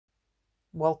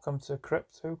Welcome to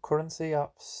Cryptocurrency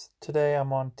Apps. Today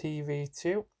I'm on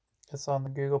TV2. It's on the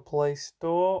Google Play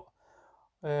Store.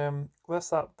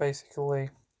 This app basically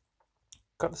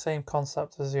got the same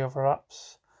concept as the other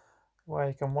apps, where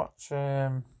you can watch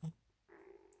videos,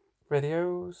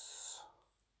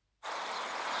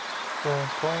 earn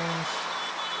coins.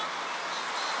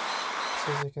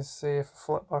 So as you can see, if I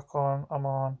flip back on, I'm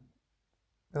on.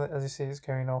 As you see, it's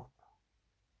going up.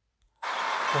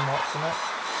 I'm watching it.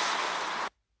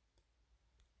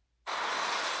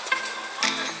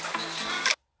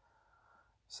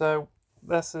 So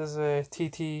this is a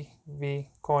TTV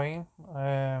coin.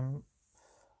 I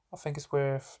think it's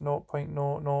worth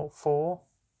 0.004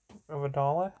 of a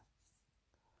dollar.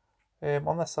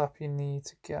 On this app you need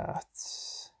to get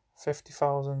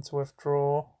 50,000 to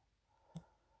withdraw.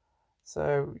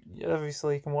 So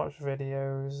obviously you can watch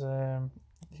videos,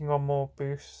 you can go on more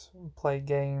boosts, play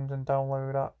games and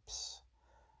download apps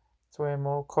to earn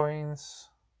more coins.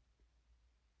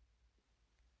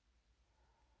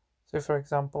 So for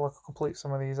example, I could complete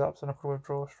some of these apps and I could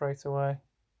withdraw straight away.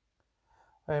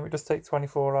 It does take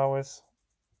 24 hours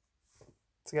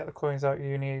to get the coins out.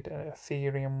 You need an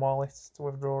Ethereum wallet to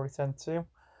withdraw it into.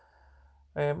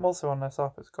 Also on this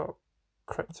app, it's got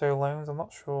crypto loans. I'm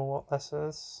not sure what this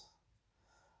is,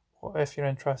 but if you're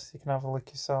interested, you can have a look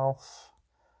yourself.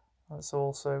 It's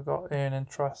also got earn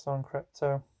interest on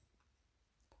crypto.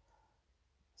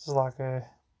 This is like a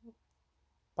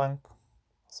bank,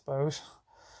 I suppose.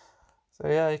 So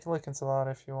yeah, you can look into that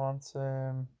if you want.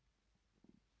 There's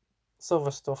other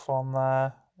stuff on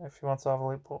there if you want to have a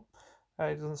look, but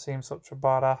it doesn't seem such a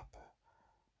bad app.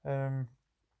 As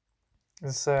I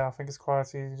say, I think it's quite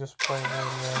easy, just play the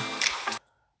video.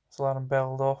 Just let them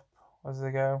build up as they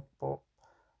go, but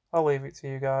I'll leave it to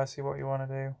you guys, see what you want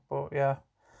to do. But yeah,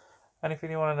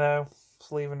 anything you want to know,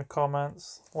 just leave in the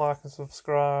comments, like and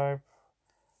subscribe,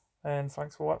 and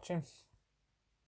thanks for watching.